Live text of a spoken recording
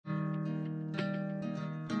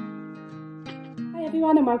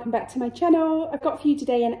everyone and welcome back to my channel. I've got for you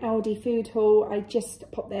today an Aldi food haul. I just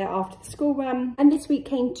popped there after the school run and this week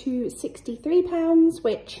came to £63,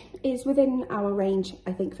 which is within our range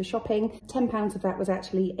I think for shopping. £10 of that was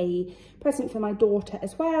actually a present for my daughter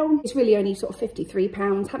as well. It's really only sort of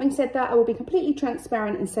 £53. Having said that, I will be completely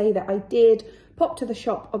transparent and say that I did pop to the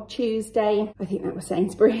shop on Tuesday. I think that was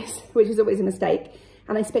Sainsbury's, which is always a mistake.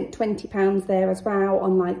 And I spent £20 there as well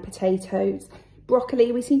on like potatoes,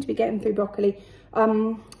 broccoli. We seem to be getting through broccoli.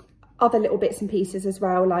 Other little bits and pieces as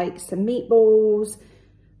well, like some meatballs.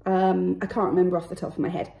 I can't remember off the top of my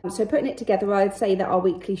head. So putting it together, I'd say that our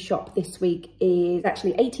weekly shop this week is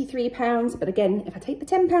actually £83. But again, if I take the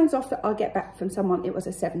 £10 off that I'll get back from someone, it was a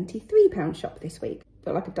 £73 shop this week.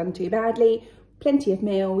 Feel like I've done too badly. Plenty of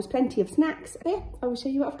meals, plenty of snacks. Yeah, I will show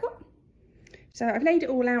you what I've got. So I've laid it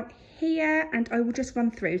all out here and I will just run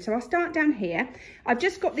through. So I'll start down here. I've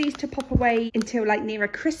just got these to pop away until like nearer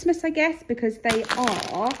Christmas, I guess, because they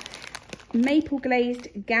are maple glazed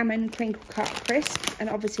gammon crinkle cut crisps, and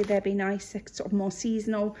obviously they'll be nice, sort of more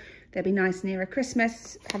seasonal. They'll be nice nearer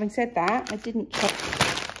Christmas. Having said that, I didn't check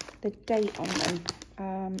the date on them.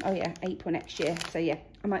 Oh yeah, April next year. So yeah,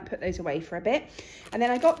 I might put those away for a bit. And then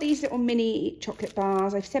I got these little mini chocolate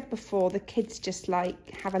bars. I've said before, the kids just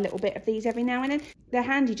like have a little bit of these every now and then. They're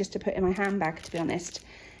handy just to put in my handbag, to be honest.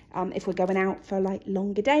 If we're going out for like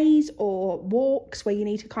longer days or walks where you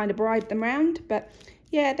need to kind of bribe them around. But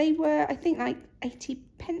yeah, they were, I think, like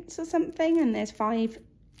 80p or something. And there's 5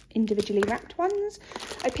 individually wrapped ones.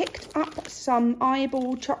 I picked up some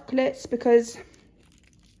eyeball chocolates because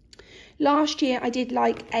last year I did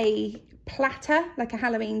like a platter, like a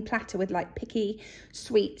Halloween platter with like picky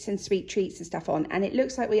sweets and sweet treats and stuff on. And it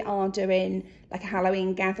looks like we are doing like a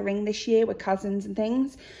Halloween gathering this year with cousins and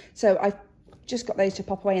things. So I've just got those to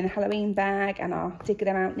pop away in the Halloween bag and I'll dig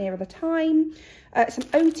them out nearer the time. Some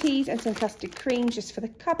OTs and some custard creams just for the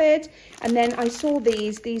cupboard. And then I saw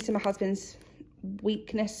these are my husband's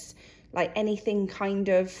weakness, like anything kind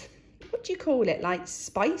of, what do you call it? Like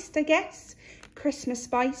spiced, I guess. Christmas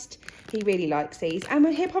spiced. He really likes these. And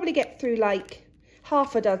he'll probably get through like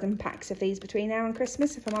half a dozen packs of these between now and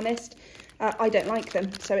Christmas, if I'm honest. I don't like them.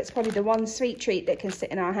 So it's probably the one sweet treat that can sit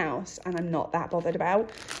in our house and I'm not that bothered about.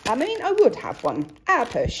 I mean, I would have one at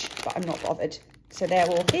a push, but I'm not bothered. So they're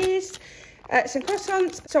all his. Some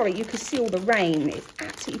croissants. Sorry, you can see all the rain. It's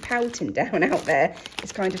absolutely pelting down out there.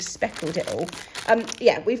 It's kind of speckled it all.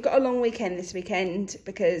 Yeah, we've got a long weekend this weekend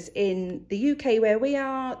because in the UK where we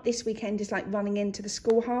are, this weekend is like running into the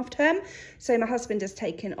school half term. So my husband has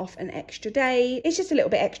taken off an extra day. It's just a little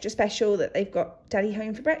bit extra special that they've got daddy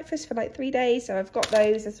home for breakfast for like 3 days. So I've got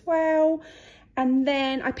those as well. And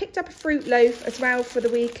then I picked up a fruit loaf as well for the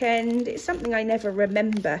weekend. It's something I never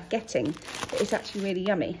remember getting, but it's actually really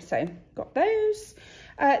yummy. So got those.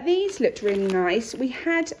 These looked really nice. We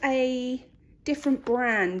had a different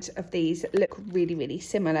brand of these that look really, really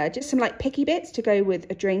similar. Just some like picky bits to go with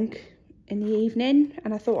a drink in the evening.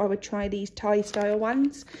 And I thought I would try these Thai style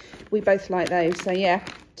ones. We both like those. So yeah,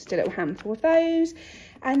 just a little handful of those.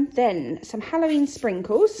 And then some Halloween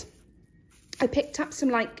sprinkles. I picked up some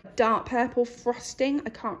like dark purple frosting.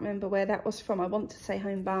 I can't remember where that was from. I want to say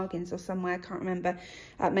Home Bargains or somewhere. I can't remember.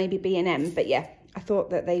 Maybe B&M. But yeah, I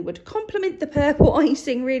thought that they would complement the purple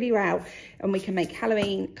icing really well. And we can make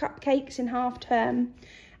Halloween cupcakes in half term.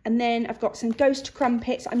 And then I've got some ghost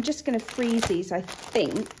crumpets. I'm just going to freeze these, I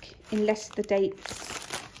think, unless the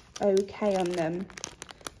date's okay on them.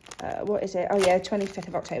 What is it? Oh yeah, 25th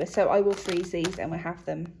of October. So I will freeze these and we'll have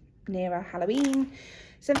them nearer Halloween.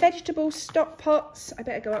 Some vegetable stock pots. I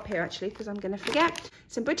better go up here actually because I'm going to forget.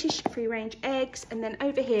 Some British free range eggs. And then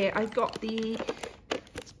over here I've got the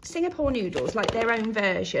Singapore noodles, like their own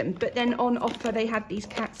version. But then on offer they had these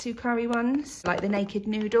katsu curry ones, like the naked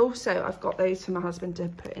noodle. So I've got those for my husband to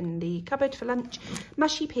put in the cupboard for lunch.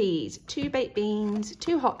 Mushy peas, 2 baked beans,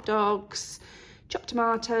 2 hot dogs, chopped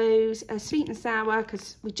tomatoes, sweet and sour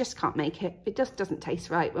because we just can't make it. It just doesn't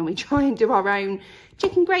taste right when we try and do our own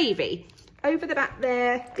chicken gravy. Over the back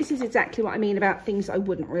there, this is exactly what I mean about things I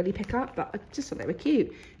wouldn't really pick up, but I just thought they were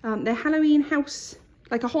cute. They're Halloween house,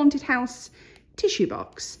 like a haunted house tissue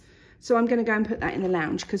box. So I'm going to go and put that in the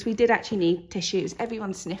lounge because we did actually need tissues.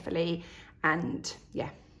 Everyone's sniffly and yeah,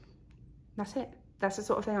 that's it. That's the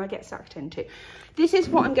sort of thing I get sucked into. This is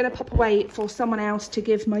what I'm going to pop away for someone else to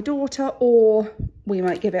give my daughter, or we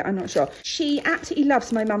might give it, I'm not sure. She absolutely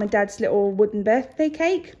loves my mum and dad's little wooden birthday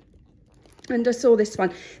cake. And I saw this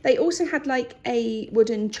one. They also had like a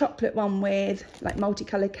wooden chocolate one with like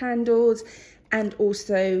multicolored candles and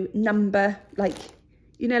also number, like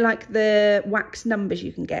you know, like the wax numbers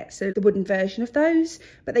you can get, so the wooden version of those,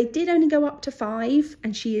 but they did only go up to 5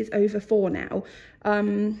 and she is over 4 now.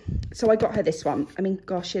 So I got her this one. I mean,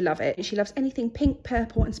 gosh, she'll love it. She loves anything pink,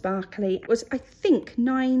 purple and sparkly. It was, I think,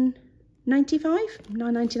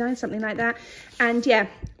 $9.99, something like that. And yeah,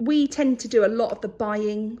 we tend to do a lot of the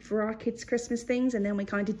buying for our kids' Christmas things, and then we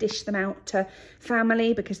kind of dish them out to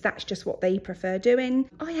family because that's just what they prefer doing.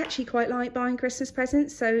 I actually quite like buying Christmas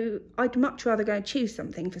presents, so I'd much rather go and choose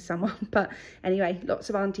something for someone. But anyway, lots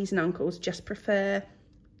of aunties and uncles just prefer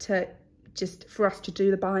to for us to do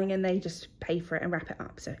the buying, and they just pay for it and wrap it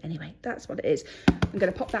up. So anyway, that's what it is. I'm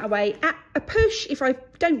going to pop that away at a push if I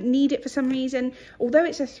don't need it for some reason. Although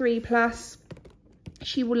it's a 3+,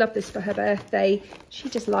 she will love this for her birthday. She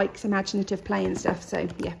just likes imaginative play and stuff. So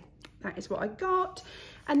yeah, that is what I got.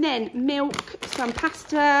 And then milk, some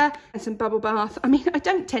pasta and some bubble bath. I mean, I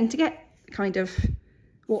don't tend to get kind of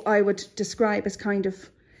what I would describe as kind of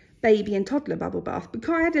baby and toddler bubble bath,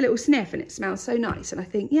 because I had a little sniff and it smells so nice, and I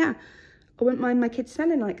think, yeah, I wouldn't mind my kids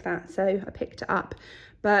smelling like that, so I picked it up.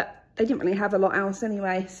 But they didn't really have a lot else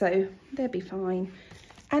anyway, so they'll be fine.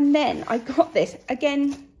 And then I got this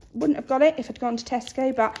again. Wouldn't have got it if I'd gone to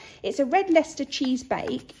Tesco, but it's a red Leicester cheese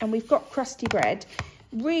bake, and we've got crusty bread.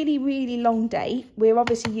 Really, really long date. We'll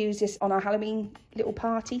obviously use this on our Halloween little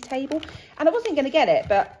party table, and I wasn't going to get it,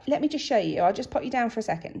 but let me just show you. I'll just pop you down for a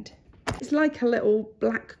second. It's like a little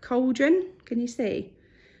black cauldron. Can you see?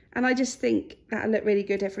 And I just think that'll look really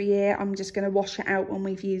good every year. I'm just going to wash it out when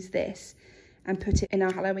we've used this and put it in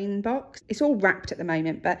our Halloween box. It's all wrapped at the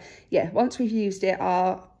moment, but yeah, once we've used it,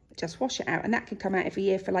 I'll just wash it out, and that can come out every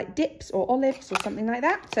year for like dips or olives or something like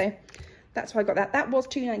that. So that's why I got that. That was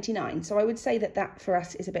 $2.99. So I would say that that for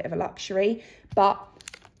us is a bit of a luxury, but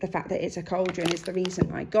the fact that it's a cauldron is the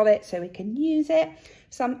reason I got it, so we can use it.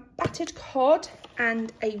 Some battered cod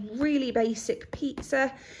and a really basic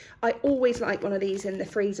pizza. I always like one of these in the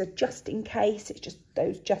freezer just in case. It's just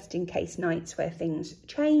those just in case nights where things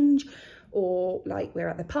change, or like we're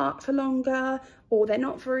at the park for longer, or they're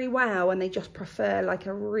not very well and they just prefer like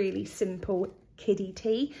a really simple kiddie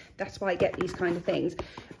tea. That's why I get these kind of things.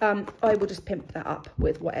 I will just pimp that up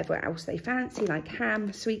with whatever else they fancy, like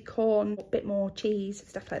ham, sweet corn, a bit more cheese,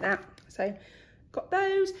 stuff like that. So got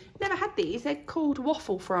those. Never had these. They're called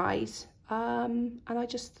waffle fries. And I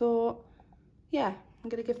just thought, yeah, I'm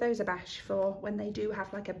going to give those a bash for when they do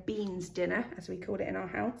have like a beans dinner, as we called it in our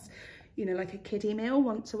house. You know, like a kiddie meal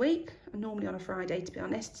once a week, and normally on a Friday, to be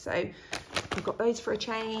honest. So I've got those for a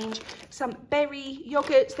change. Some berry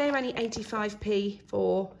yogurts, they're only 85p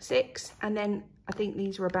for 6. And then I think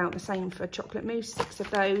these were about the same for chocolate mousse, 6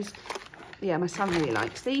 of those. Yeah, my son really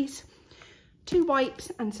likes these. 2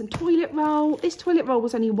 wipes and some toilet roll. This toilet roll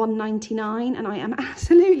was only £1.99, and I am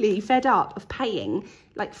absolutely fed up of paying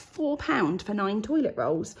like £4 for 9 toilet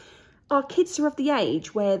rolls. Our kids are of the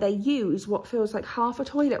age where they use what feels like half a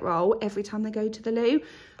toilet roll every time they go to the loo.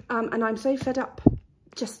 And I'm so fed up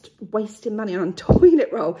just wasting money on a toilet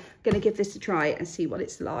roll. I'm going to give this a try and see what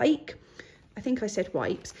it's like. I think I said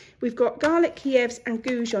wipes. We've got garlic Kievs and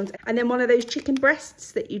goujons, and then one of those chicken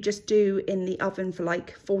breasts that you just do in the oven for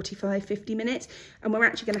like 45-50 minutes. And we're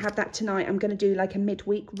actually going to have that tonight. I'm going to do like a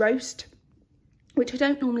midweek roast, which I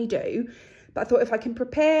don't normally do. But I thought if I can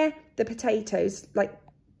prepare the potatoes, like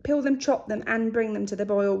peel them, chop them, and bring them to the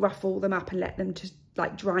boil, ruffle them up and let them just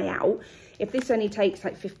like dry out. If this only takes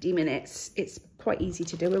like 50 minutes, it's quite easy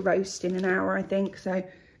to do a roast in an hour, I think. So I'm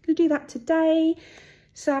going to do that today.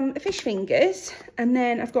 Some fish fingers, and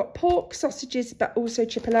then I've got pork, sausages, but also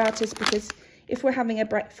chipolatas, because if we're having a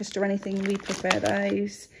breakfast or anything, we prefer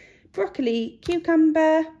those. Broccoli,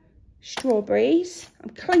 cucumber, strawberries. I'm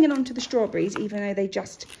clinging on to the strawberries, even though they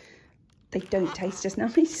don't taste as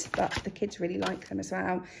nice, but the kids really like them as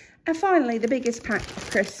well. And finally, the biggest pack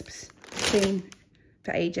of crisps seen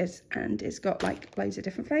for ages, and it's got like loads of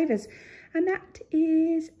different flavours. And that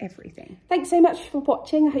is everything. Thanks so much for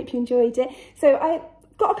watching. I hope you enjoyed it. So I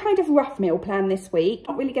got a kind of rough meal plan this week.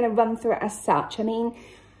 Not really going to run through it as such. I mean,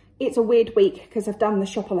 it's a weird week because I've done the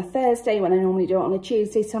shop on a Thursday when I normally do it on a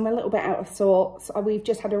Tuesday, so I'm a little bit out of sorts. We've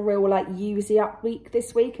just had a real like usey up week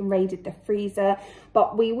this week and raided the freezer,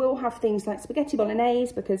 but we will have things like spaghetti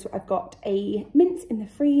bolognese because I've got a mince in the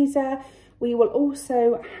freezer. We will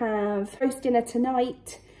also have roast dinner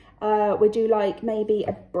tonight. We'll do like maybe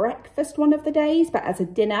a breakfast one of the days, but as a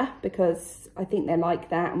dinner because I think they're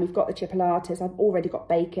like that. And we've got the chipolatas. I've already got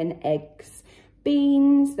bacon, eggs,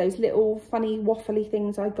 beans, those little funny waffly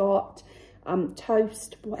things I got,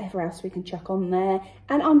 toast, whatever else we can chuck on there.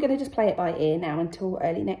 And I'm going to just play it by ear now until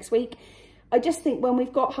early next week. I just think when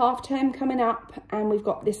we've got half term coming up and we've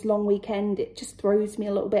got this long weekend, it just throws me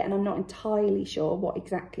a little bit and I'm not entirely sure what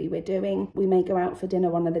exactly we're doing. We may go out for dinner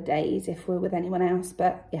one of the days if we're with anyone else,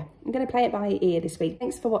 but yeah, I'm going to play it by ear this week.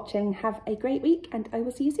 Thanks for watching. Have a great week and I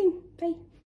will see you soon. Bye.